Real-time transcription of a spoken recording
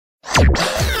Wendy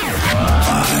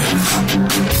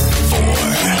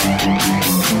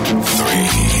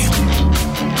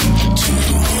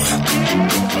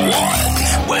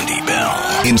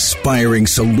Bell. Inspiring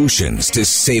solutions to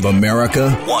save America,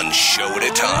 one show at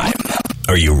a time.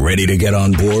 Are you ready to get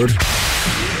on board?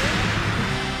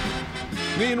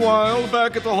 Meanwhile,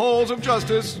 back at the halls of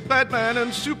justice, Batman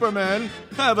and Superman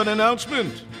have an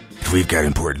announcement. We've got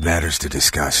important matters to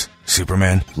discuss.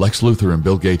 Superman? Lex Luthor and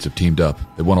Bill Gates have teamed up.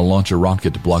 They want to launch a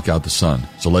rocket to block out the sun.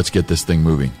 So let's get this thing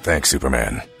moving. Thanks,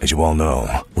 Superman. As you all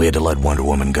know, we had to let Wonder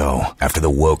Woman go after the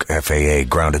woke FAA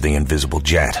grounded the invisible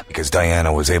jet because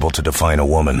Diana was able to define a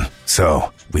woman.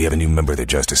 So, we have a new member of the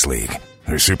Justice League.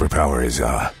 Her superpower is,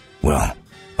 a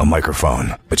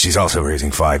microphone. But she's also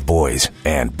raising 5 boys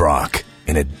and Brock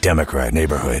in a Democrat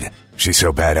neighborhood. She's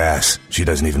so badass, she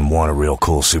doesn't even want a real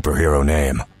cool superhero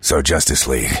name. So Justice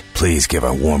League, please give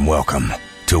a warm welcome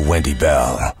to Wendy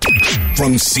Bell.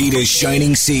 From sea to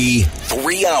shining sea,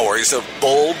 3 hours of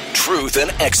bold truth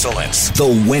and excellence.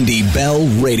 The Wendy Bell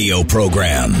Radio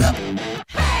Program.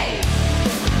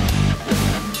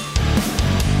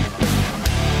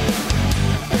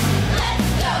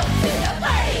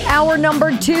 Hour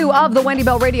number 2 of the Wendy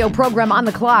Bell Radio Program on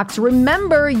the clocks.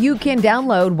 Remember, you can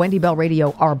download Wendy Bell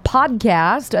Radio, our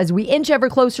podcast, as we inch ever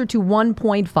closer to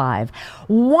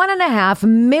 1.5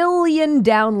 million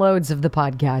downloads of the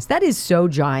podcast. That is so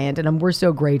giant, and we're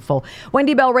so grateful.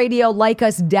 Wendy Bell Radio, like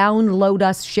us, download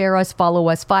us, share us, follow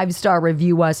us, 5-star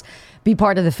review us. Be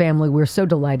part of the family. We're so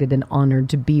delighted and honored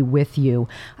to be with you.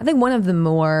 I think one of the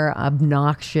more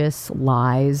obnoxious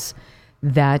lies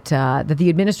that the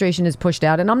administration has pushed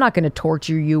out, and I'm not going to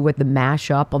torture you with the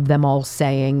mashup of them all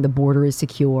saying the border is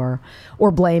secure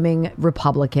or blaming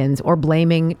Republicans or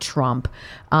blaming Trump.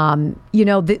 The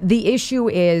issue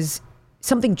is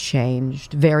something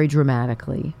changed very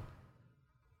dramatically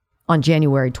on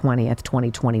January 20th,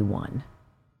 2021.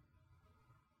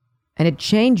 And it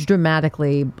changed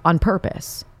dramatically on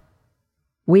purpose.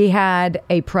 We had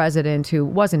a president who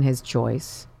wasn't his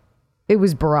choice. It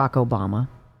was Barack Obama.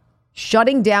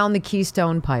 Shutting down the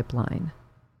Keystone Pipeline.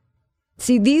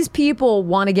 See, these people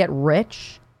want to get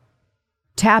rich,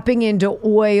 tapping into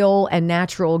oil and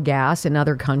natural gas in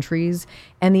other countries.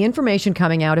 And the information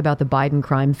coming out about the Biden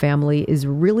crime family is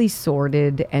really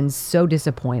sordid and so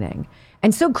disappointing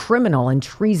and so criminal and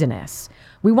treasonous.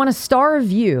 We want to starve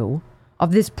you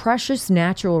of this precious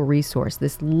natural resource,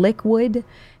 this liquid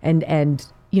and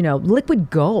liquid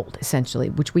gold, essentially,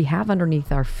 which we have underneath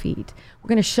our feet. We're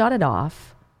going to shut it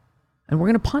off. And we're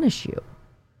going to punish you.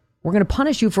 We're going to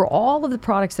punish you for all of the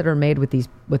products that are made with these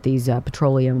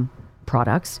petroleum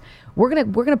products. We're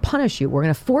going to punish you. We're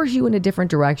going to force you in a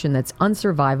different direction that's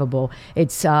unsurvivable.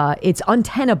 It's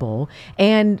untenable,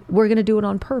 and we're going to do it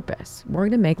on purpose. We're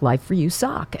going to make life for you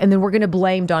suck, and then we're going to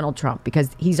blame Donald Trump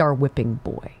because he's our whipping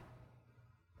boy.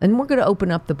 And we're going to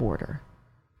open up the border.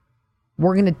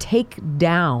 We're going to take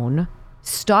down,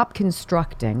 stop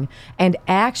constructing, and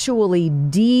actually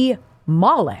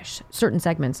demolish certain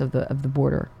segments of the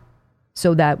border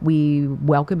so that we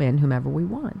welcome in whomever we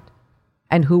want.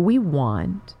 And who we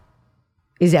want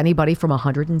is anybody from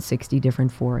 160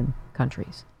 different foreign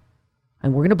countries.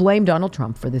 And we're going to blame Donald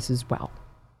Trump for this as well.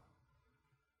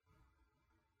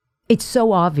 It's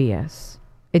so obvious.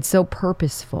 It's so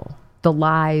purposeful. The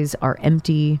lies are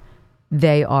empty.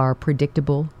 They are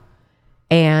predictable.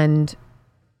 And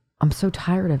I'm so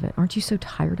tired of it. Aren't you so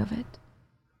tired of it?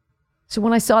 So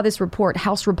when I saw this report,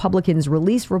 House Republicans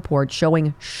released report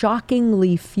showing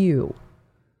shockingly few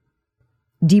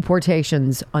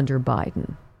deportations under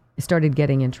Biden, I started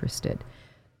getting interested.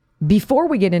 Before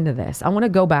we get into this, I want to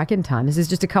go back in time. This is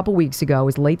just a couple weeks ago. It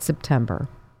was late September.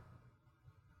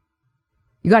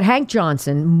 You got Hank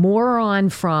Johnson, moron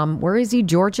from, where is he,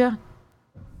 Georgia?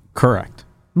 Correct.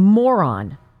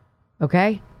 Moron.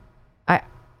 Okay? I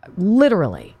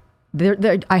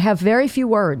have very few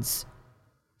words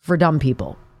for dumb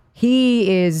people.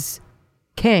 He is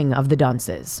king of the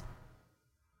dunces.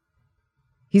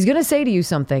 He's going to say to you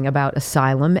something about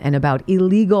asylum and about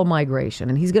illegal migration.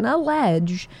 And he's going to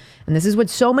allege, and this is what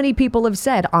so many people have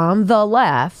said on the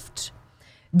left,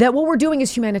 that what we're doing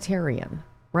is humanitarian,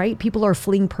 right? People are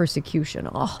fleeing persecution.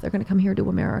 Oh, they're going to come here to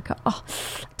America. Oh,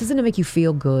 doesn't it make you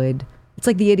feel good? It's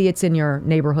like the idiots in your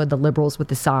neighborhood, the liberals with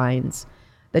the signs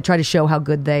that try to show how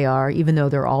good they are, even though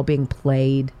they're all being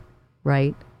played,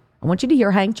 right? I want you to hear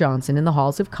Hank Johnson in the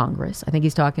halls of Congress. I think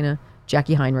he's talking to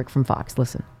Jackie Heinrich from Fox.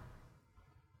 Listen.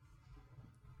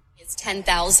 It's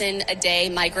 10,000 a day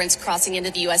migrants crossing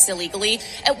into the U.S. illegally.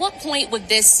 At what point would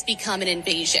this become an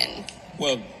invasion?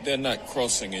 Well, they're not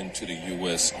crossing into the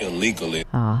U.S. illegally.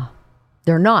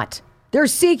 They're not. They're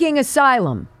seeking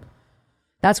asylum.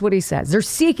 That's what he says. They're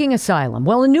seeking asylum.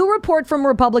 Well, a new report from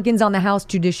Republicans on the House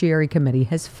Judiciary Committee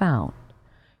has found.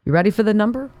 You ready for the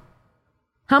number?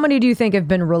 How many do you think have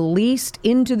been released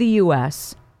into the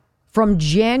U.S. from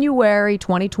January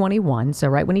 2021, so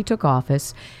right when he took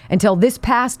office, until this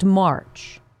past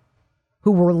March,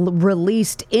 who were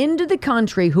released into the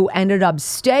country, who ended up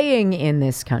staying in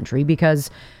this country because,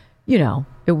 you know,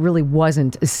 it really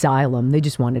wasn't asylum. They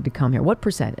just wanted to come here. What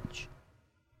percentage?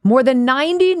 More than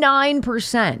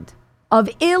 99% of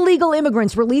illegal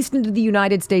immigrants released into the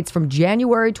United States from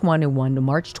January 21 to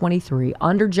March 23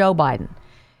 under Joe Biden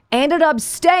ended up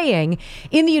staying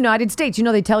in the United States. You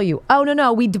know, they tell you, oh,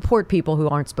 no, we deport people who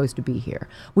aren't supposed to be here.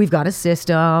 We've got a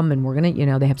system and we're going to, you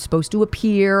know, they have supposed to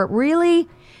appear. Really?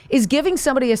 Is giving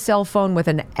somebody a cell phone with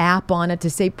an app on it to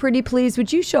say, pretty please,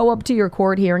 would you show up to your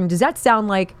court hearing? Does that sound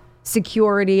like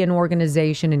security and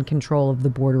organization and control of the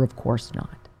border? Of course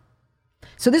not.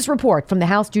 So this report from the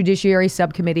House Judiciary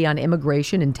Subcommittee on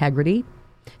Immigration, Integrity,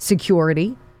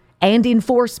 Security, and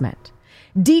Enforcement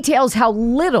details how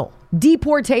little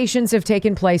deportations have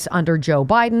taken place under Joe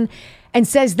Biden and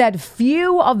says that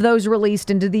few of those released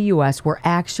into the U.S. were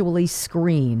actually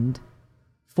screened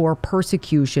for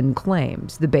persecution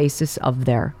claims, the basis of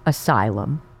their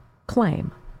asylum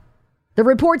claim. The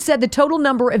report said the total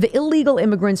number of illegal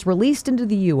immigrants released into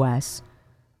the U.S.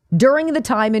 during the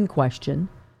time in question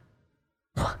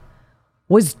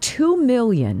was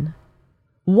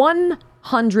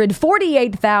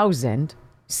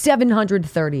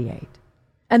 2,148,738,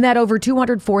 and that over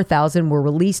 204,000 were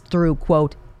released through,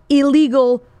 quote,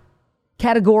 illegal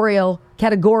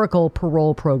categorical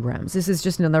parole programs. This is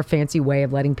just another fancy way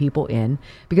of letting people in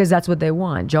because that's what they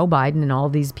want. Joe Biden and all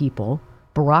these people,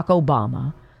 Barack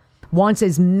Obama, wants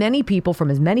as many people from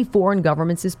as many foreign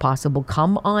governments as possible.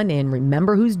 Come on in.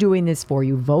 Remember who's doing this for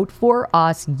you. Vote for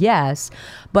us. Yes.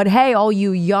 But hey, all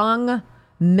you young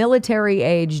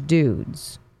military-age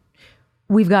dudes,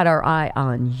 we've got our eye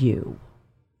on you.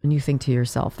 And you think to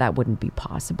yourself, that wouldn't be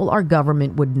possible. Our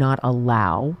government would not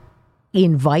allow,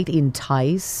 invite,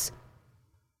 entice,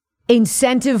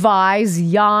 incentivize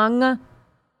young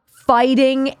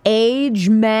fighting age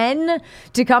men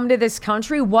to come to this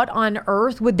country. What on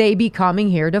earth would they be coming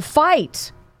here to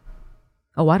fight?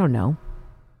 Oh, I don't know.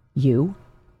 You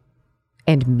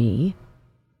and me.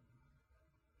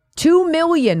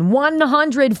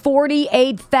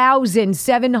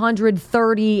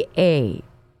 2,148,738.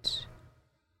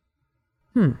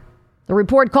 The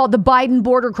report called The Biden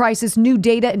Border Crisis, New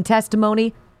Data and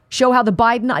Testimony show how the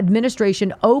Biden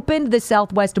administration opened the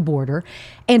southwest border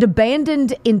and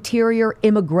abandoned interior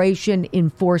immigration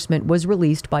enforcement, was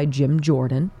released by Jim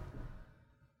Jordan.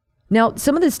 Now,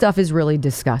 some of this stuff is really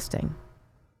disgusting.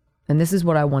 And this is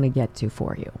what I want to get to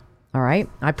for you. All right.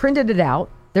 I printed it out.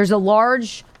 There's a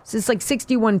large, it's like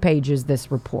 61 pages,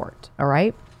 this report. All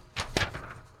right.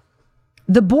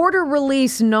 The border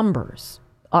release numbers.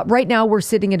 Right now, we're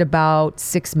sitting at about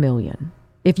 6 million.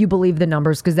 If you believe the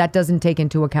numbers, because that doesn't take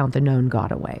into account the known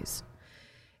gotaways.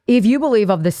 If you believe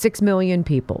of the 6 million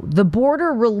people, the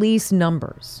border release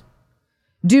numbers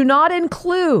do not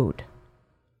include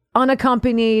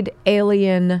unaccompanied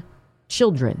alien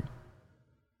children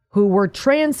who were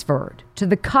transferred to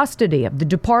the custody of the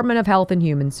Department of Health and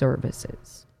Human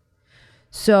Services.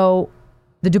 So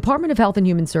the Department of Health and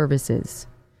Human Services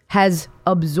has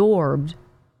absorbed,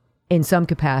 in some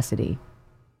capacity,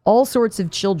 all sorts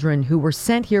of children who were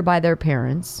sent here by their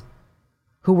parents,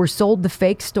 who were sold the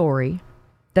fake story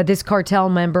that this cartel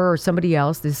member or somebody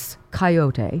else, this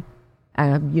coyote,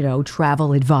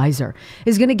 travel advisor,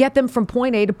 is going to get them from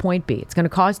point A to point B. It's going to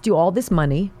cost you all this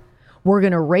money. We're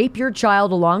going to rape your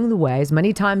child along the way as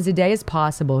many times a day as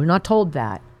possible. You're not told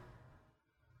that.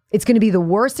 It's going to be the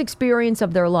worst experience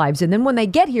of their lives. And then when they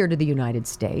get here to the United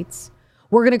States,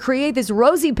 we're going to create this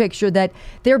rosy picture that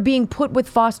they're being put with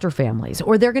foster families,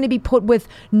 or they're going to be put with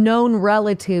known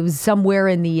relatives somewhere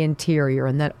in the interior,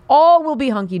 and that all will be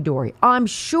hunky-dory. I'm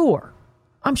sure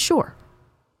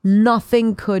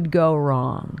nothing could go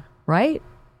wrong, right?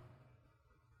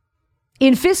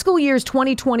 In fiscal years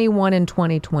 2021 and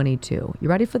 2022, you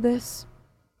ready for this?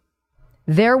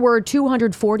 There were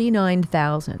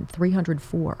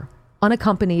 249,304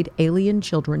 unaccompanied alien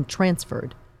children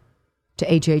transferred to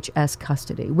HHS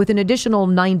custody, with an additional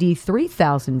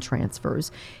 93,000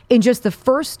 transfers in just the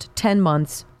first 10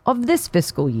 months of this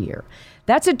fiscal year.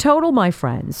 That's a total, my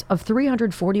friends, of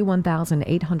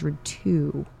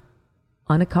 341,802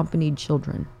 unaccompanied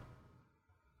children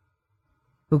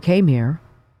who came here,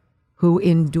 who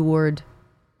endured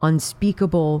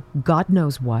unspeakable God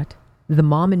knows what. The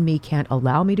mom and me can't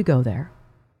allow me to go there.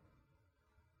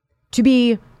 To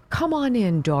be, come on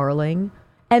in, darling,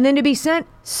 and then to be sent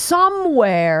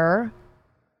somewhere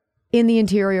in the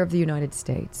interior of the United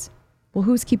States. Well,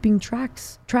 who's keeping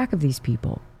track of these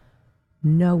people?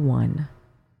 No one.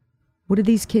 What are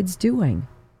these kids doing?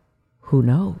 Who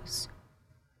knows?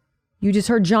 You just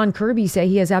heard John Kirby say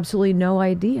he has absolutely no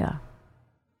idea.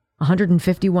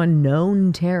 151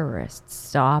 known terrorists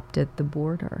stopped at the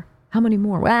border. How many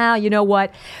more? Well, you know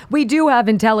what? We do have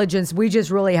intelligence. We just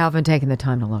really haven't taken the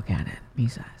time to look at it, he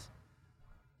says.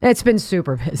 It's been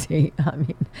super busy. I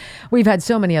mean, we've had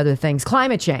so many other things.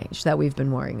 Climate change that we've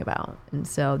been worrying about. And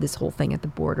so this whole thing at the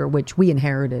border, which we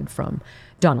inherited from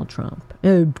Donald Trump,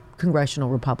 congressional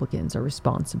Republicans are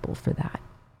responsible for that.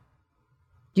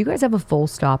 Do you guys have a full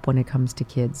stop when it comes to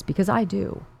kids? Because I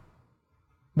do.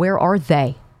 Where are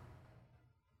they?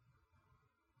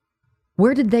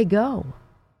 Where did they go?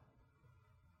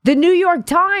 The New York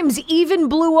Times even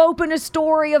blew open a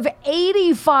story of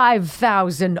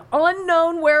 85,000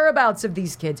 unknown whereabouts of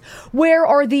these kids. Where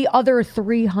are the other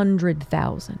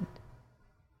 300,000?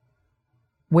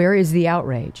 Where is the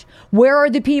outrage? Where are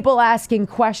the people asking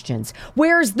questions?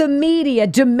 Where's the media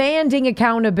demanding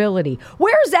accountability?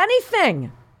 Where's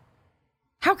anything?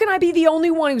 How can I be the only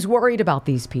one who's worried about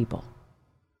these people?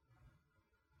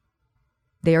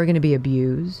 They are going to be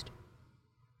abused.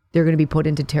 They're going to be put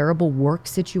into terrible work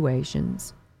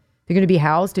situations. They're going to be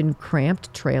housed in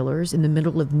cramped trailers in the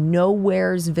middle of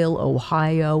Nowheresville,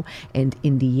 Ohio, and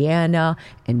Indiana,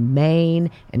 and Maine,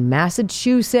 and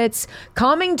Massachusetts,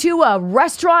 coming to a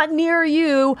restaurant near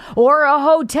you or a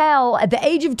hotel at the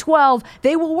age of 12.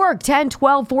 They will work 10,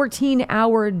 12,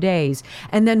 14-hour days.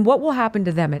 And then what will happen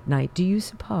to them at night, do you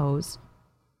suppose?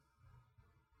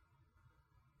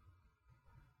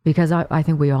 Because I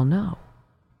think we all know.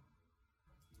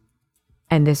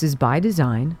 And this is by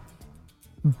design,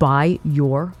 by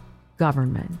your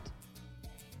government.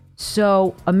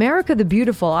 So America the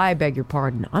Beautiful, I beg your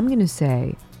pardon, I'm going to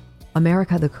say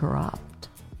America the Corrupt.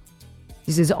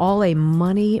 This is all a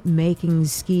money-making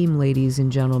scheme, ladies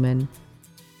and gentlemen.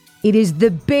 It is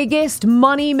the biggest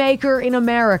money maker in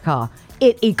America.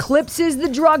 It eclipses the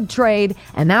drug trade,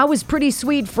 and that was pretty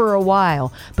sweet for a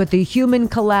while. But the human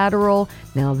collateral,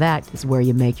 now that is where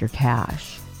you make your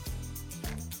cash.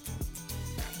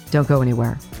 Don't go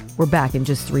anywhere. We're back in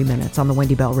just 3 minutes on the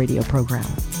Wendy Bell Radio program.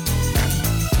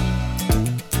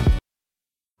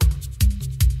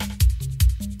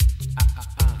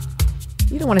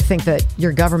 You don't want to think that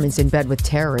your government's in bed with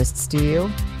terrorists, do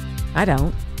you? I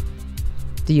don't.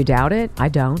 Do you doubt it? I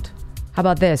don't. How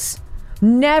about this?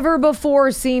 Never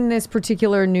before seen this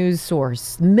particular news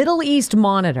source. Middle East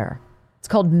Monitor. It's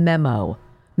called Memo.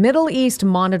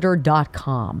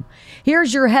 MiddleEastMonitor.com.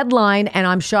 Here's your headline, and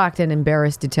I'm shocked and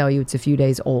embarrassed to tell you it's a few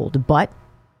days old, but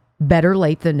better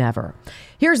late than never.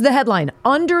 Here's the headline.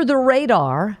 Under the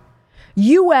radar,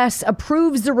 U.S.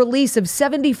 approves the release of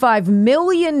 $75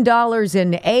 million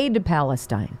in aid to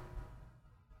Palestine.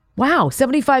 Wow,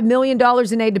 $75 million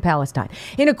in aid to Palestine.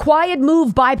 In a quiet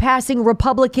move bypassing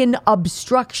Republican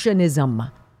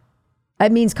obstructionism.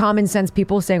 That means common sense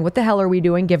people saying, what the hell are we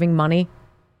doing giving money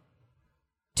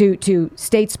to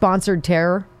state-sponsored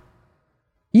terror?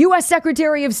 U.S.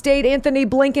 Secretary of State Anthony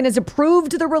Blinken has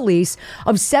approved the release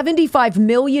of $75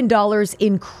 million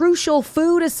in crucial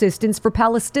food assistance for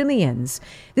Palestinians.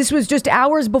 This was just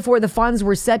hours before the funds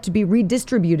were set to be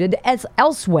redistributed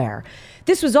elsewhere.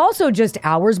 This was also just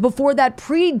hours before that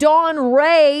pre-dawn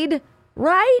raid,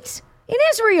 right? In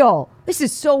Israel. This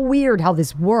is so weird how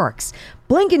this works.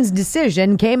 Blinken's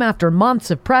decision came after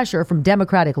months of pressure from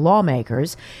Democratic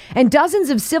lawmakers and dozens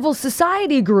of civil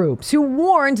society groups who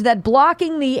warned that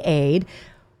blocking the aid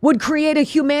would create a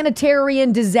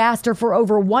humanitarian disaster for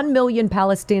over 1 million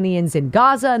Palestinians in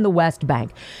Gaza and the West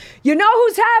Bank. You know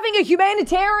who's having a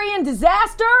humanitarian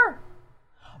disaster?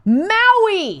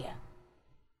 Maui,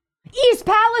 East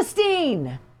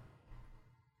Palestine.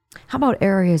 How about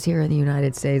areas here in the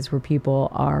United States where people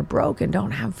are broke and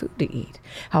don't have food to eat?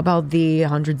 How about the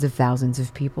hundreds of thousands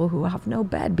of people who have no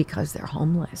bed because they're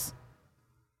homeless?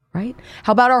 Right?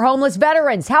 How about our homeless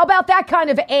veterans? How about that kind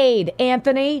of aid,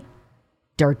 Anthony?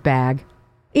 Dirtbag.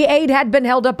 The aid had been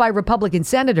held up by Republican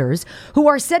senators who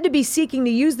are said to be seeking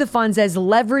to use the funds as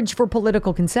leverage for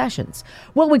political concessions.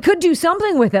 Well, we could do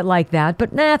something with it like that,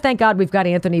 but thank God we've got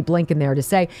Anthony Blinken there to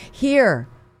say, here,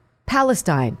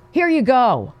 Palestine, here you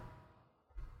go.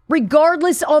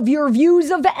 Regardless of your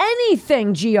views of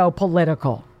anything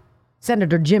geopolitical.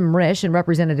 Senator Jim Risch and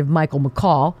Representative Michael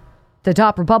McCaul, the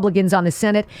top Republicans on the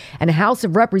Senate and House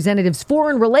of Representatives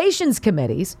Foreign Relations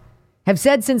Committees, have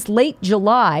said since late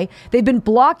July they've been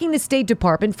blocking the State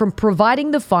Department from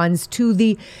providing the funds to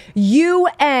the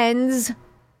UN's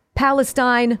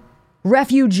Palestine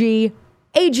Refugee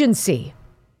agency.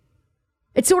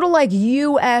 It's sort of like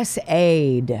U.S.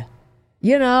 aid.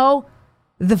 You know,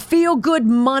 the feel-good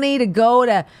money to go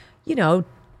to,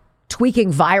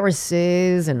 tweaking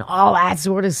viruses and all that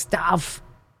sort of stuff.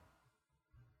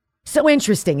 So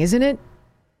interesting, isn't it?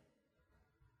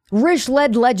 Risch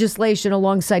led legislation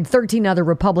alongside 13 other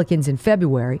Republicans in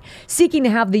February, seeking to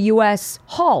have the U.S.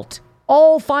 halt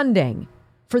all funding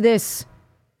for this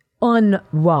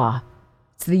UNRWA.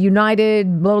 It's the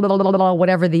United, blah, blah, blah, blah,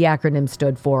 whatever the acronym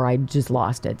stood for. I just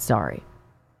lost it. Sorry.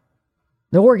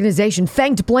 The organization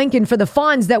thanked Blinken for the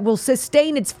funds that will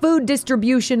sustain its food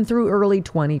distribution through early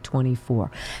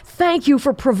 2024. Thank you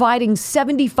for providing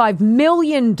 $75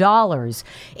 million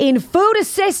in food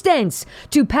assistance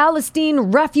to Palestine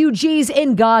refugees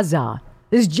in Gaza.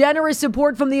 This generous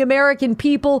support from the American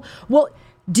people. Well,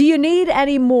 do you need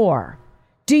any more?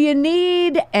 Do you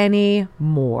need any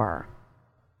more?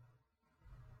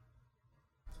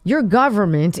 Your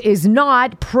government is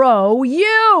not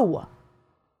pro-you.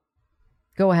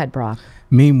 Go ahead, Brock.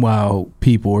 Meanwhile,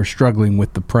 people are struggling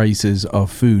with the prices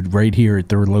of food right here at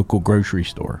their local grocery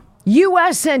store.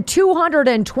 U.S. sent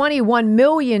 $221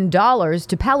 million to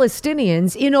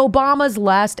Palestinians in Obama's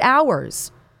last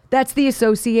hours. That's the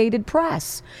Associated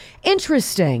Press.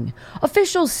 Interesting.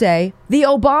 Officials say the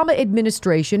Obama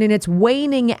administration, in its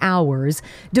waning hours,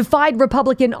 defied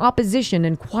Republican opposition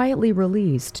and quietly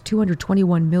released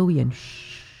 $221 million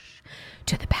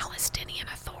to the Palestinian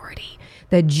Authority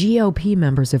that GOP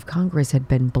members of Congress had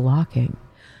been blocking.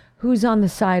 Who's on the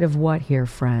side of what here,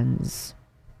 friends?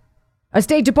 A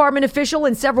State Department official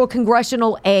and several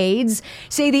congressional aides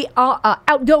say the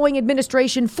outgoing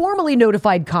administration formally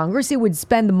notified Congress it would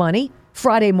spend the money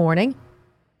Friday morning.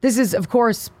 This is, of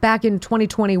course, back in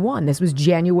 2021. This was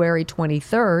January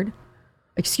 23rd,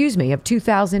 of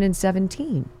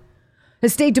 2017. A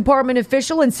State Department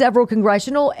official and several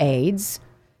congressional aides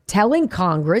telling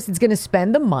Congress it's going to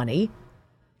spend the money.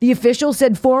 The official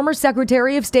said former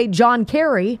Secretary of State John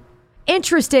Kerry,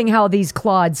 interesting how these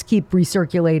clods keep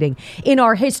recirculating in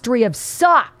our history of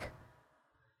suck,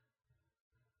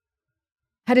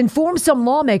 had informed some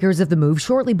lawmakers of the move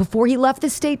shortly before he left the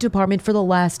State Department for the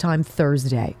last time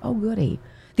Thursday. Oh, goody.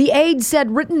 The aide said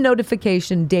written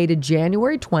notification dated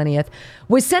January 20th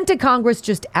was sent to Congress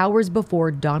just hours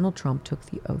before Donald Trump took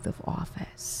the oath of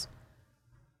office.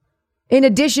 In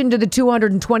addition to the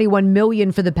 $221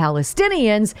 million for the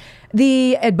Palestinians,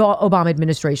 the Obama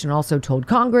administration also told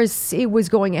Congress it was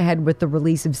going ahead with the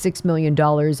release of $6 million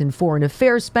in foreign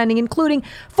affairs spending, including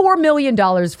 $4 million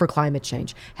for climate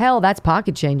change. Hell, that's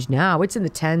pocket change now. It's in the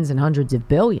tens and hundreds of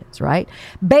billions, right?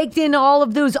 Baked in all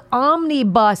of those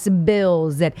omnibus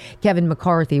bills that Kevin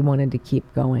McCarthy wanted to keep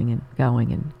going and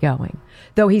going and going.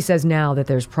 Though he says now that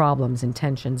there's problems and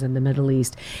tensions in the Middle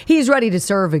East, he's ready to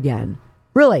serve again.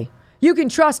 Really? You can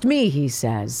trust me, he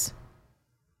says.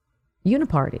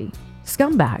 Uniparty,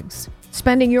 scumbags,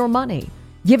 spending your money,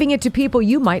 giving it to people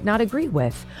you might not agree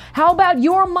with. How about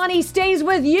your money stays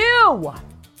with you?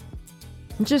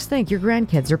 And just think, your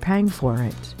grandkids are paying for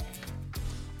it.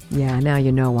 Yeah, now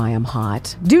you know why I'm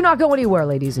hot. Do not go anywhere,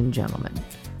 ladies and gentlemen.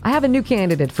 I have a new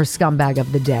candidate for Scumbag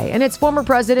of the Day, and it's former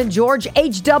President George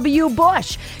H.W.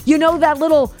 Bush. You know that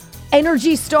little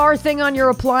Energy Star thing on your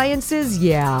appliances?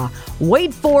 Yeah.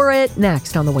 Wait for it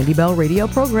next on the Wendy Bell Radio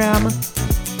program.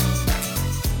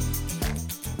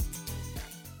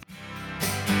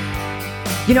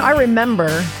 I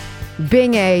remember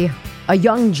being a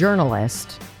young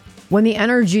journalist when the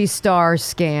Energy Star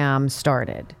scam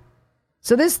started.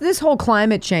 So this whole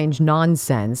climate change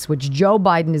nonsense, which Joe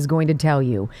Biden is going to tell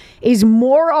you, is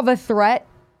more of a threat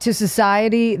to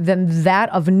society than that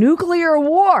of nuclear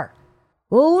war.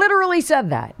 Literally said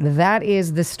that. That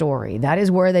is the story. That is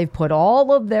where they've put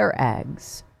all of their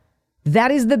eggs.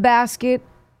 That is the basket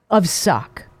of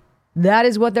suck. That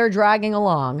is what they're dragging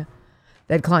along,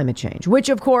 that climate change, which,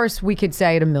 of course, we could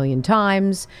say it a million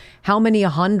times. How many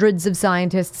hundreds of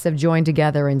scientists have joined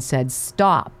together and said,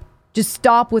 stop. Just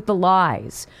stop with the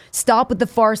lies. Stop with the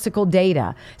farcical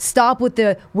data. Stop with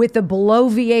the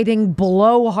bloviating,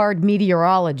 blowhard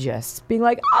meteorologists being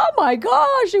like, oh my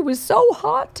gosh, it was so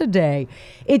hot today.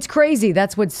 It's crazy.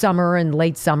 That's what summer and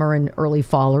late summer and early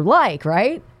fall are like,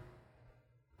 right?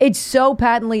 It's so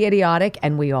patently idiotic,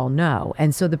 and we all know.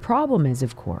 And so the problem is,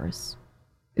 of course,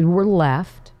 we're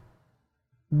left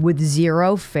with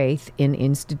zero faith in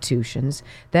institutions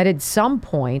that at some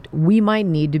point we might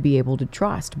need to be able to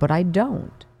trust, but I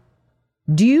don't.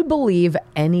 Do you believe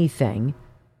anything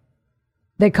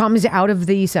that comes out of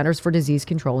the Centers for Disease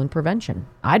Control and Prevention?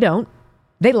 I don't.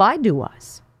 They lied to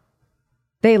us.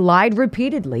 They lied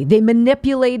repeatedly. They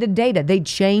manipulated data. They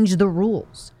changed the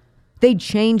rules They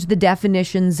changed the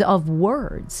definitions of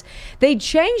words. They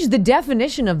changed the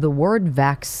definition of the word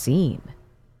vaccine.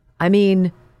 I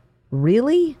mean,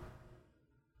 really?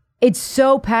 It's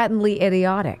so patently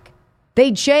idiotic.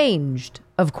 They changed,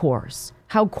 of course,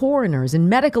 how coroners and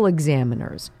medical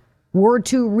examiners were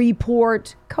to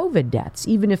report COVID deaths,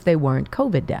 even if they weren't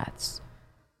COVID deaths.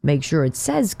 Make sure it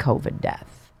says COVID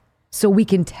death so we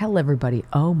can tell everybody,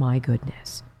 oh my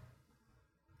goodness,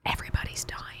 everybody's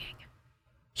dying.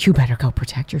 You better go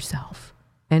protect yourself.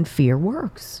 And fear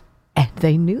works. And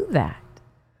they knew that.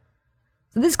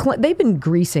 So they've been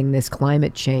greasing this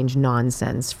climate change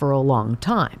nonsense for a long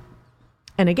time.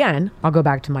 And again, I'll go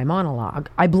back to my monologue.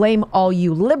 I blame all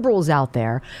you liberals out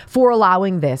there for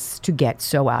allowing this to get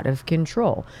so out of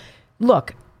control.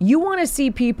 Look, you want to see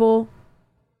people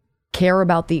care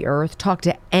about the earth? Talk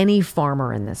to any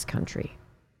farmer in this country.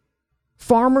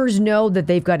 Farmers know that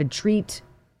they've got to treat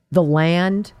the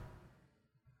land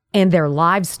and their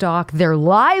livestock, their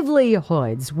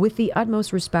livelihoods, with the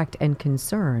utmost respect and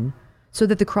concern so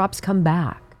that the crops come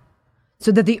back,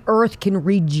 so that the earth can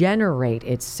regenerate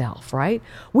itself, right?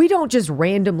 We don't just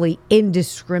randomly,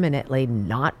 indiscriminately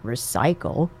not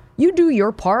recycle. You do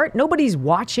your part. Nobody's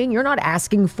watching. You're not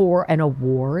asking for an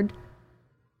award.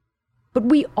 But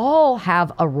we all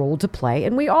have a role to play,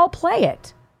 and we all play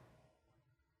it.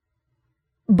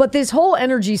 But this whole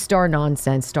Energy Star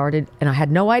nonsense started, and I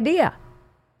had no idea.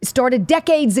 It started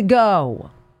decades ago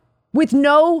with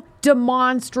no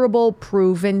demonstrable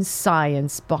proven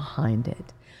science behind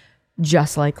it.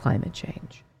 Just like climate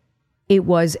change. It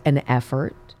was an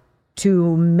effort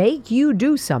to make you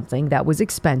do something that was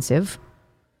expensive,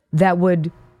 that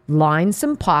would line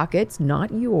some pockets,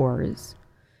 not yours,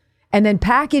 and then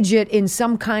package it in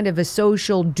some kind of a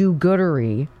social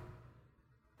do-goodery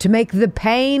to make the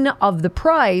pain of the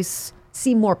price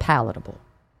seem more palatable.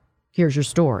 Here's your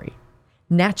story.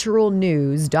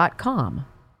 Naturalnews.com.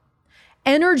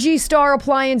 Energy Star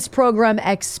Appliance Program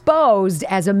exposed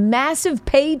as a massive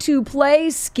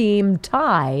pay-to-play scheme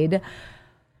tied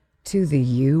to the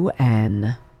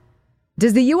UN.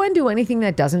 Does the UN do anything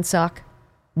that doesn't suck?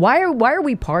 Why are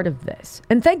we part of this?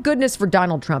 And thank goodness for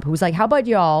Donald Trump, who was like, how about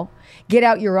y'all get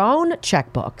out your own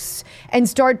checkbooks and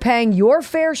start paying your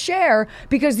fair share,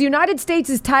 because the United States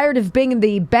is tired of being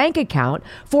the bank account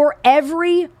for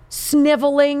every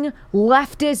sniveling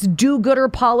leftist do-gooder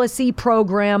policy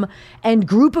program and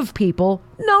group of people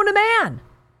known to man.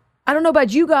 I don't know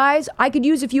about you guys. I could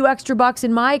use a few extra bucks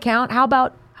in my account. How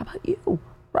about you,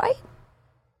 right?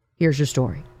 Here's your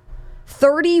story.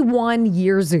 31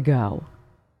 years ago,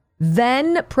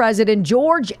 then President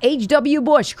George H.W.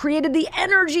 Bush created the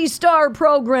Energy Star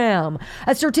program,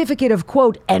 a certificate of,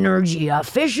 quote, energy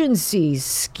efficiency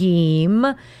scheme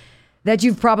that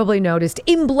you've probably noticed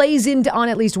emblazoned on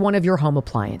at least one of your home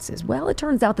appliances. Well, it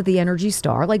turns out that the Energy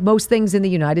Star, like most things in the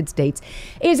United States,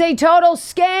 is a total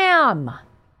scam.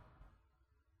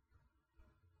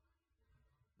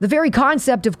 The very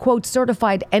concept of, quote,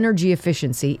 certified energy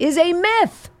efficiency is a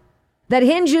myth that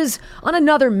hinges on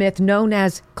another myth known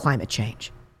as climate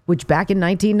change, which back in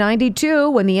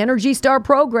 1992, when the Energy Star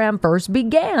program first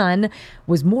began,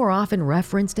 was more often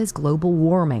referenced as global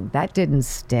warming. That didn't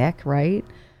stick, right?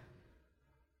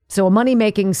 So a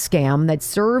money-making scam that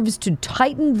serves to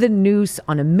tighten the noose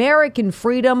on American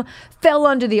freedom fell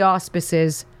under the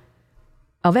auspices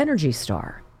of Energy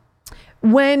Star.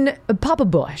 When Papa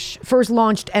Bush first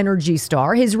launched Energy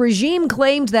Star, his regime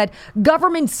claimed that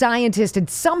government scientists had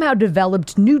somehow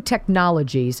developed new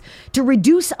technologies to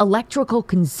reduce electrical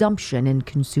consumption in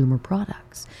consumer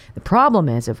products. The problem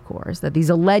is, of course, that these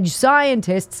alleged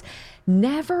scientists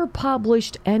never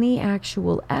published any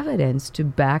actual evidence to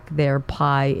back their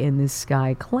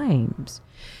pie-in-the-sky claims.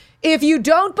 If you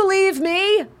don't believe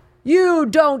me, you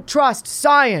don't trust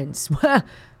science.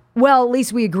 Well, at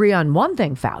least we agree on one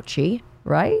thing, Fauci,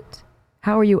 right?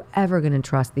 How are you ever going to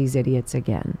trust these idiots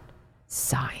again?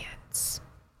 Science.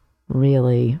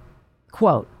 Really?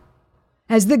 Quote,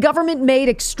 as the government made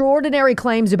extraordinary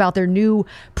claims about their new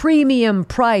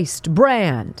premium-priced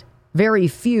brand, very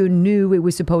few knew it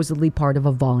was supposedly part of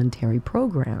a voluntary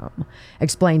program,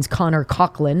 explains Connor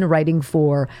Coughlin, writing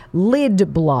for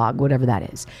Lid Blog, whatever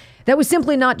that is. That was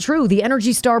simply not true. The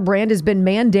Energy Star brand has been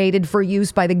mandated for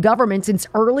use by the government since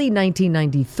early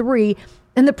 1993,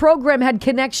 and the program had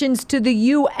connections to the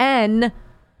UN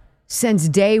since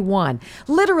day one.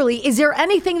 Literally, is there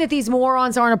anything that these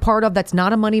morons aren't a part of that's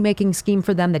not a money-making scheme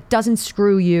for them, that doesn't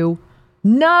screw you?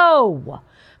 No!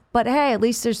 But hey, at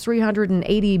least there's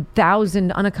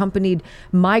 380,000 unaccompanied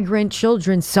migrant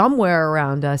children somewhere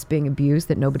around us being abused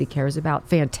that nobody cares about.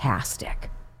 Fantastic.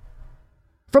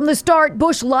 From the start,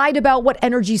 Bush lied about what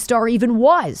Energy Star even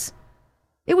was.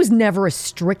 It was never a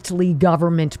strictly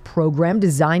government program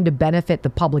designed to benefit the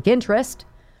public interest.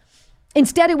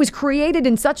 Instead, it was created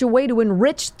in such a way to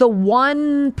enrich the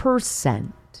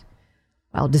 1%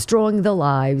 while destroying the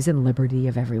lives and liberty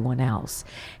of everyone else.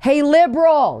 Hey,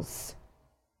 liberals,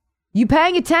 you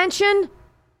paying attention?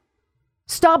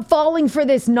 Stop falling for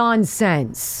this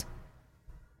nonsense.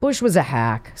 Bush was a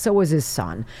hack. So was his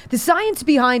son. The science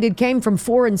behind it came from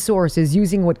foreign sources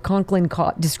using what Conklin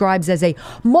describes as a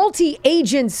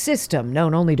multi-agent system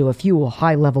known only to a few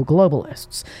high-level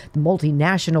globalists. The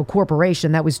multinational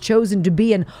corporation that was chosen to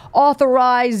be an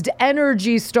authorized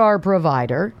Energy Star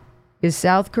provider is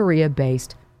South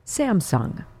Korea-based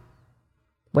Samsung.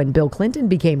 When Bill Clinton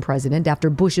became president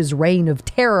after Bush's reign of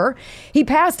terror, he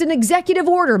passed an executive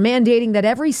order mandating that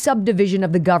every subdivision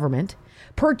of the government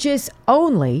purchase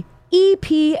only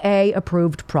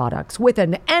EPA-approved products with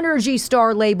an Energy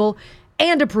Star label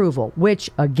and approval, which,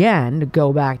 again, to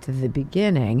go back to the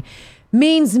beginning,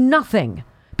 means nothing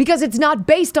because it's not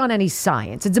based on any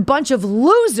science. It's a bunch of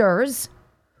losers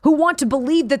who want to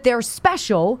believe that they're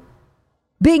special,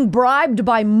 being bribed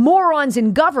by morons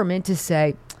in government to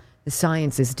say, the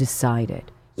science is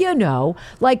decided. You know,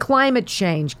 like climate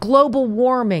change, global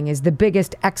warming is the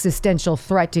biggest existential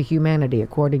threat to humanity,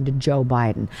 according to Joe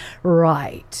Biden.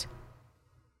 Right.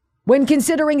 When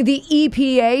considering the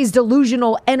EPA's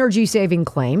delusional energy-saving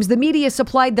claims, the media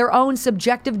supplied their own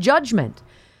subjective judgment.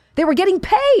 They were getting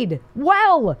paid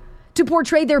well to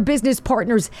portray their business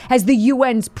partners as the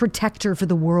UN's protector for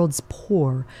the world's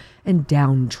poor and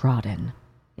downtrodden,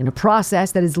 in a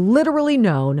process that is literally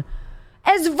known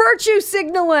as virtue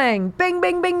signaling. Bing,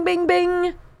 bing, bing, bing,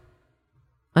 bing.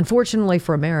 Unfortunately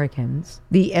for Americans,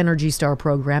 the Energy Star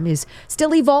program is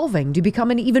still evolving to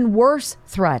become an even worse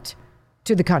threat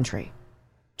to the country.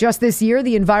 Just this year,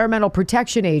 the Environmental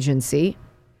Protection Agency,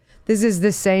 this is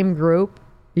the same group,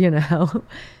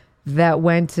 that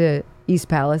went to East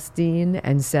Palestine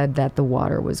and said that the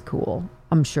water was cool.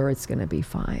 I'm sure it's going to be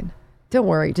fine. Don't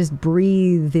worry, just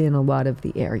breathe in a lot of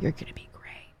the air. You're going to be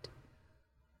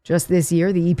Just this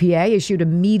year, the EPA issued a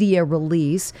media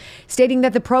release stating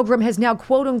that the program has now,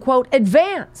 quote unquote,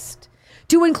 advanced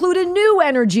to include a new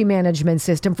energy management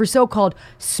system for so-called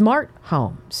smart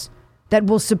homes that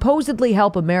will supposedly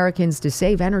help Americans to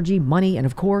save energy, money, and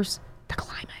of course, the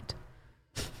climate.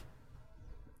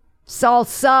 All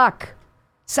suck.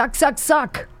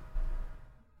 Suck.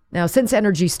 Now, since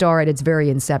Energy Star at its very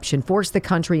inception forced the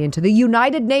country into the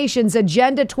United Nations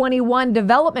Agenda 21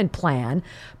 development plan,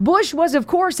 Bush was, of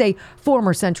course, a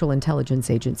former Central Intelligence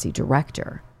Agency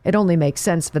director. It only makes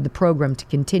sense for the program to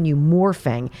continue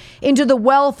morphing into the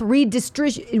wealth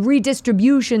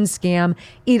redistribution scam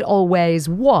it always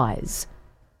was.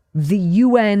 The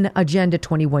UN Agenda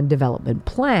 21 development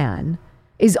plan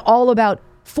is all about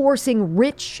forcing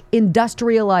rich,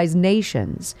 industrialized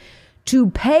nations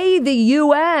to pay the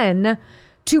UN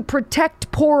to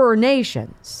protect poorer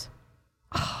nations.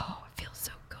 Oh, it feels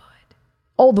so good.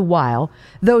 All the while,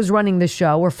 those running the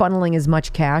show are funneling as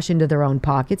much cash into their own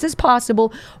pockets as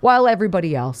possible while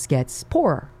everybody else gets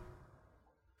poorer.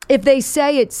 If they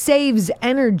say it saves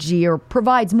energy or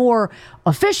provides more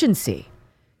efficiency,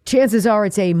 chances are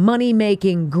it's a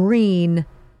money-making green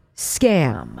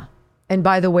scam. And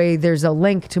by the way, there's a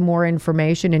link to more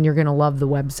information and you're going to love the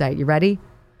website. You ready?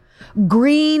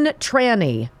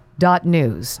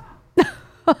 Greentranny.news.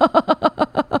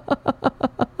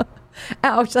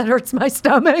 Ouch, that hurts my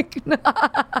stomach.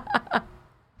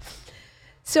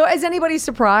 So is anybody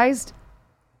surprised?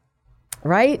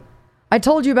 Right? I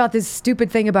told you about this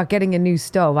stupid thing about getting a new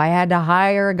stove. I had to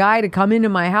hire a guy to come into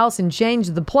my house and change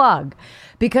the plug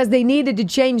because they needed to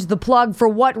change the plug for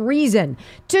what reason?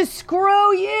 To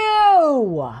screw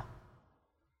you!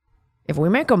 If we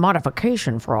make a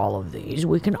modification for all of these,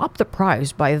 we can up the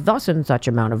price by thus and such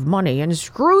amount of money and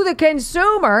screw the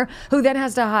consumer, who then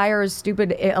has to hire a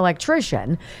stupid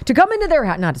electrician to come into their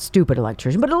house. Not a stupid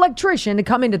electrician, but an electrician to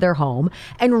come into their home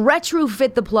and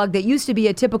retrofit the plug that used to be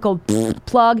a typical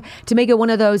plug to make it one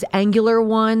of those angular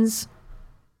ones,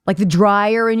 like the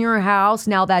dryer in your house.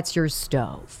 Now that's your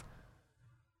stove.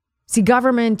 See,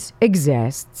 government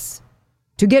exists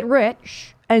to get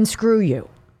rich and screw you.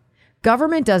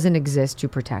 Government doesn't exist to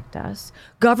protect us.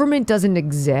 Government doesn't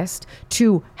exist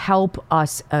to help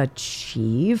us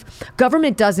achieve.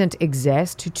 Government doesn't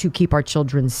exist to keep our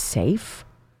children safe.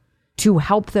 to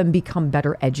help them become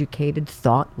better educated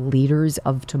thought leaders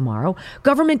of tomorrow.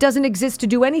 Government doesn't exist to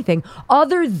do anything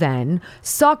other than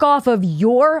suck off of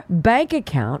your bank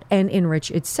account and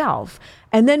enrich itself.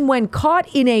 And then when caught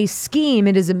in a scheme,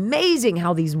 it is amazing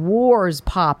how these wars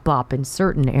pop up in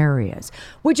certain areas,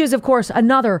 which is, of course,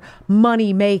 another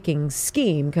money-making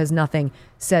scheme, because nothing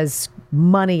says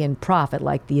money and profit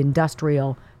like the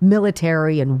industrial,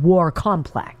 military, and war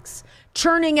complex.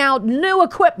 Churning out new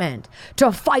equipment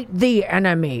to fight the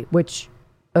enemy, which,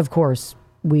 of course,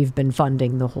 we've been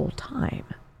funding the whole time.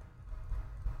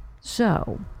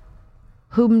 So,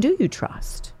 whom do you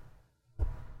trust?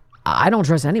 I don't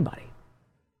trust anybody.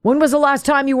 When was the last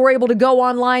time you were able to go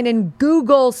online and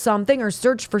Google something or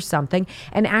search for something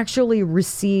and actually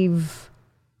receive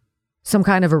some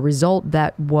kind of a result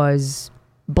that was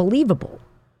believable?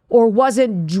 Or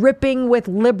wasn't dripping with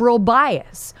liberal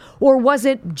bias? Or was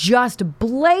it just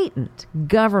blatant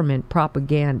government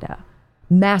propaganda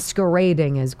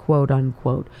masquerading as quote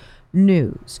unquote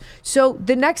news? So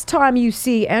the next time you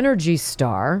see Energy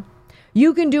Star,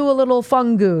 you can do a little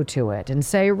fungu to it and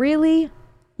say, really?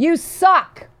 You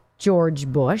suck, George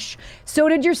Bush. So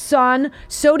did your son.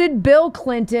 So did Bill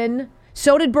Clinton.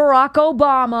 So did Barack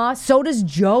Obama. So does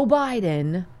Joe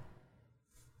Biden.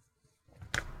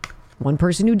 One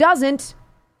person who doesn't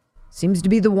seems to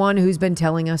be the one who's been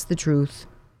telling us the truth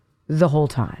the whole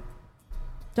time.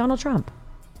 Donald Trump.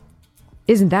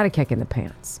 Isn't that a kick in the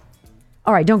pants?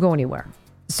 All right, don't go anywhere.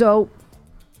 So,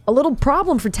 a little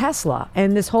problem for Tesla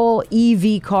and this whole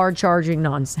EV car charging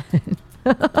nonsense.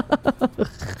 I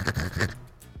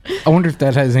wonder if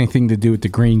that has anything to do with the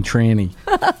green tranny.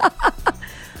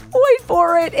 Wait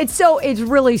for it. It's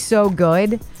really so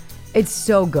good. It's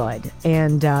so good.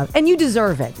 And you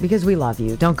deserve it because we love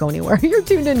you. Don't go anywhere. You're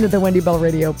tuned into the Wendy Bell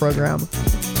Radio program.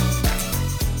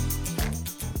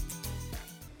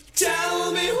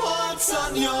 Tell me what's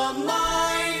on your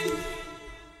mind.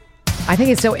 I think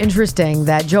it's so interesting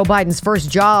that Joe Biden's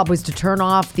first job was to turn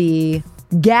off the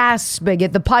gas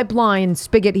spigot, the pipeline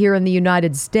spigot here in the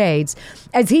United States,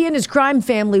 as he and his crime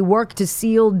family work to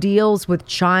seal deals with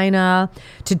China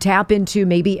to tap into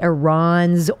maybe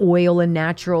Iran's oil and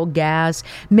natural gas,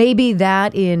 maybe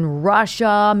that in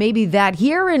Russia, maybe that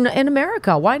here in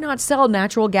America. Why not sell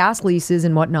natural gas leases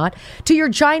and whatnot to your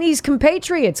Chinese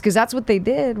compatriots? Because that's what they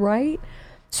did, right?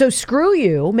 So screw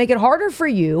you, make it harder for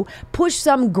you, push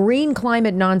some green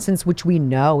climate nonsense, which we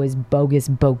know is bogus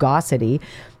bogosity.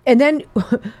 And then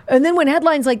when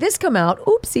headlines like this come out,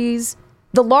 oopsies,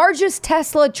 the largest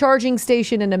Tesla charging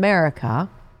station in America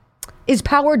is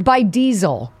powered by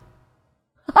diesel.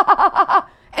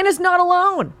 And it's not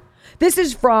alone. This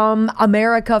is from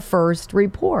America First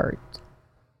Report.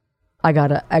 I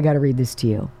gotta read this to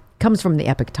you. Comes from the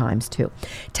Epic Times, too.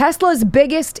 Tesla's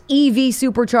biggest EV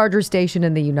supercharger station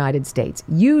in the United States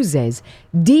uses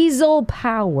diesel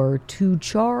power to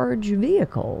charge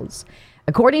vehicles.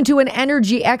 According to an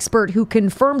energy expert who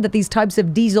confirmed that these types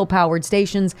of diesel-powered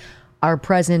stations are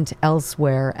present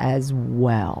elsewhere as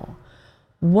well.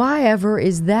 Why ever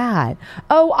is that?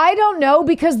 Oh, I don't know,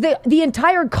 because the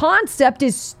entire concept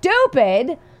is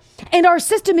stupid and our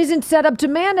system isn't set up to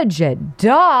manage it.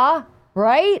 Duh,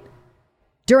 right?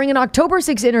 During an October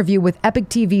 6 interview with Epic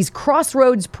TV's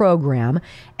Crossroads program,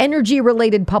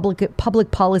 energy-related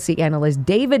public policy analyst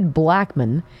David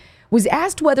Blackman was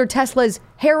asked whether Tesla's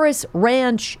Harris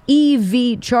Ranch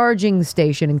EV charging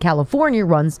station in California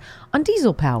runs on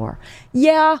diesel power.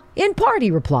 Yeah, in part,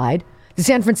 he replied. The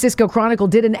San Francisco Chronicle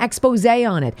did an expose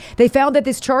on it. They found that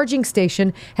this charging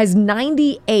station has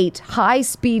 98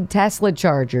 high-speed Tesla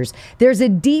chargers. There's a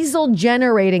diesel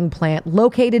generating plant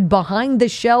located behind the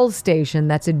Shell station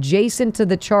that's adjacent to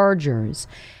the chargers,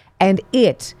 and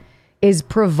it is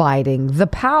providing the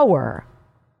power.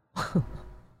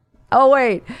 Oh,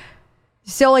 wait.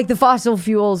 So, like, the fossil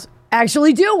fuels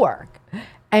actually do work,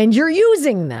 and you're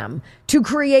using them to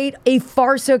create a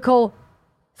farcical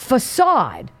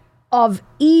facade of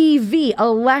EV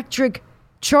electric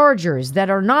chargers that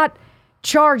are not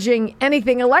charging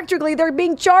anything electrically. They're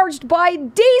being charged by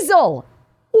diesel.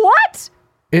 What?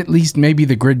 At least maybe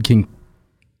the grid can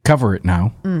cover it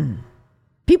now.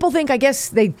 People think, I guess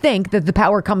they think that the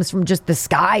power comes from just the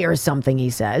sky or something, he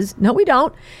says. No, we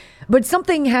don't. But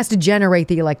something has to generate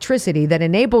the electricity that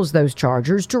enables those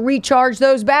chargers to recharge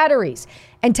those batteries.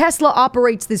 And Tesla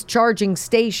operates this charging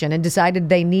station and decided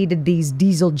they needed these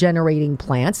diesel generating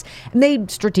plants. And they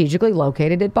strategically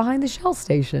located it behind the Shell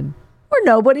station where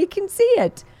nobody can see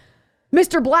it.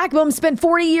 Mr. Blackman spent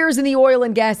 40 years in the oil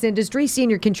and gas industry,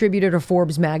 senior contributor to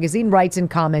Forbes magazine, writes and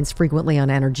comments frequently on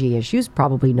energy issues,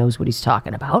 probably knows what he's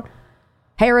talking about.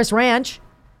 Harris Ranch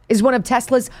is one of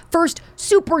Tesla's first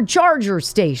supercharger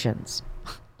stations.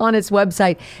 On its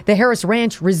website, the Harris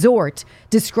Ranch Resort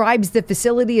describes the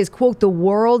facility as, quote, the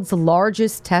world's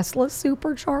largest Tesla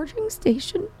supercharging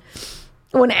station.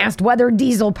 When asked whether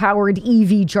diesel-powered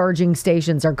EV charging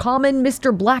stations are common,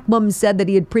 Mr. Blackmum said that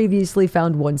he had previously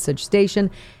found one such station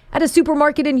at a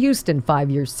supermarket in Houston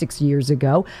 6 years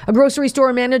ago. A grocery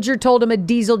store manager told him a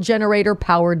diesel generator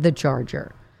powered the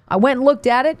charger. I went and looked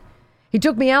at it. He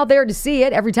took me out there to see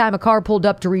it. Every time a car pulled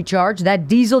up to recharge, that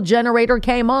diesel generator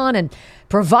came on and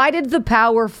provided the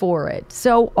power for it.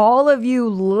 So all of you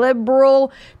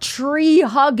liberal,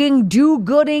 tree-hugging,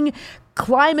 do-gooding,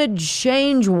 climate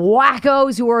change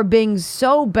wackos who are being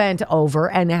so bent over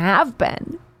and have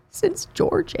been since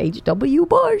George H.W.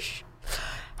 Bush,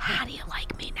 how do you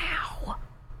like me now?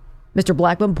 Mr.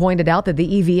 Blackman pointed out that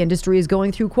the EV industry is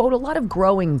going through, quote, a lot of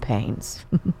growing pains.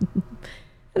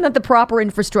 And that the proper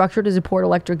infrastructure to support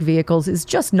electric vehicles is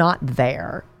just not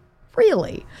there.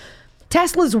 Really.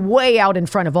 Tesla's way out in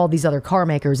front of all these other car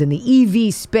makers in the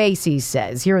EV space, he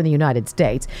says, here in the United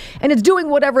States. And it's doing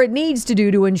whatever it needs to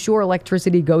do to ensure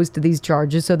electricity goes to these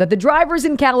chargers so that the drivers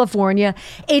in California,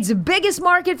 its biggest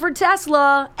market for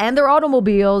Tesla and their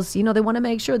automobiles, they want to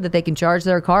make sure that they can charge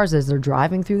their cars as they're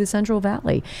driving through the Central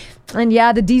Valley. And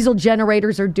yeah, the diesel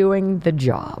generators are doing the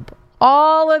job.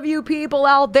 All of you people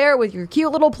out there with your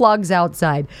cute little plugs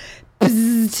outside.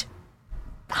 Psst.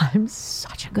 I'm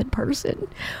such a good person.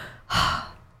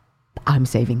 I'm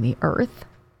saving the earth.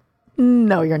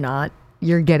 No, you're not.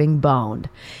 You're getting boned.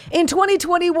 In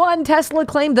 2021, Tesla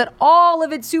claimed that all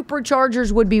of its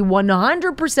superchargers would be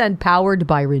 100% powered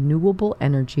by renewable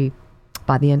energy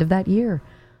by the end of that year.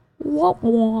 Wah,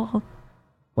 wah.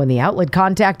 When the outlet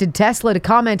contacted Tesla to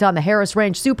comment on the Harris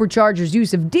Ranch supercharger's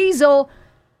use of diesel,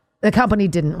 the company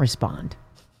didn't respond.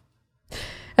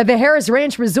 At the Harris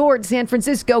Ranch Resort, San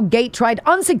Francisco Gate tried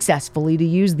unsuccessfully to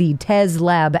use the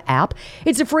TesLab app.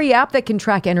 It's a free app that can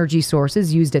track energy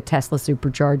sources used at Tesla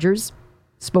superchargers.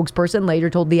 Spokesperson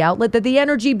later told the outlet that the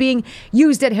energy being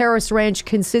used at Harris Ranch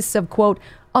consists of, quote,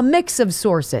 a mix of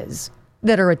sources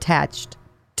that are attached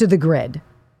to the grid.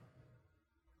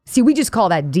 See, we just call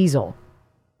that diesel.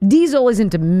 Diesel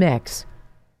isn't a mix.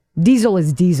 Diesel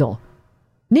is diesel.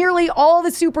 Nearly all the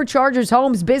superchargers,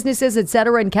 homes, businesses,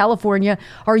 etc. in California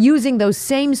are using those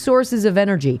same sources of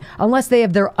energy, unless they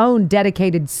have their own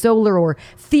dedicated solar or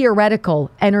theoretical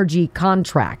energy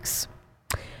contracts.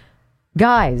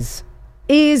 Guys,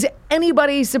 is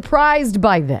anybody surprised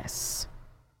by this?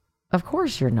 Of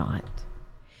course you're not.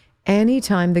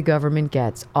 Anytime the government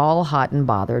gets all hot and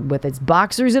bothered with its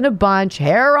boxers in a bunch,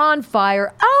 hair on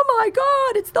fire, oh my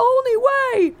God, it's the only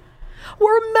way.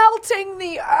 We're melting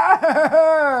the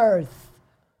earth.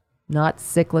 Not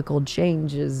cyclical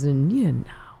changes and,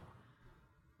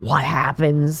 what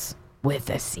happens with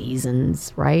the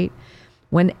seasons, right?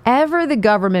 Whenever the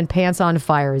government pants on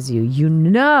fires you,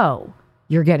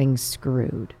 you're getting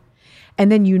screwed.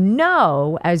 And then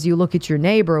as you look at your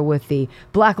neighbor with the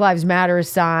Black Lives Matter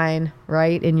sign,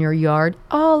 right, in your yard,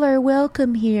 all are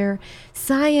welcome here.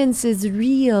 Science is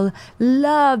real.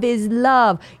 Love is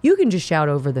love. You can just shout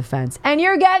over the fence, and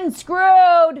you're getting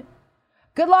screwed.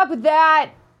 Good luck with that.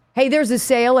 Hey, there's a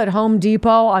sale at Home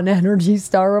Depot on Energy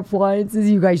Star appliances.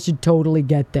 You guys should totally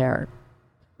get there.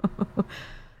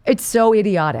 It's so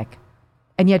idiotic.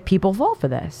 And yet people fall for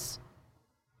this.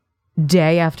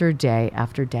 Day after day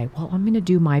after day. Well, I'm going to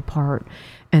do my part.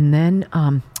 And then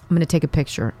I'm going to take a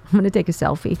picture. I'm going to take a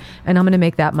selfie. And I'm going to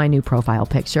make that my new profile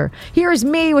picture. Here's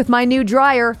me with my new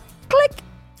dryer.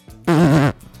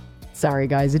 Click. Sorry,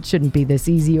 guys. It shouldn't be this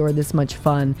easy or this much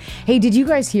fun. Hey, did you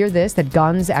guys hear this? That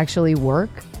guns actually work?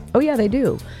 Oh, yeah, they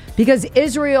do. Because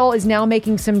Israel is now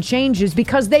making some changes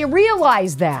because they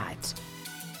realize that.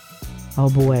 Oh,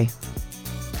 boy.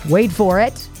 Wait for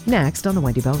it. Next on the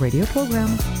Wendy Bell Radio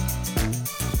program.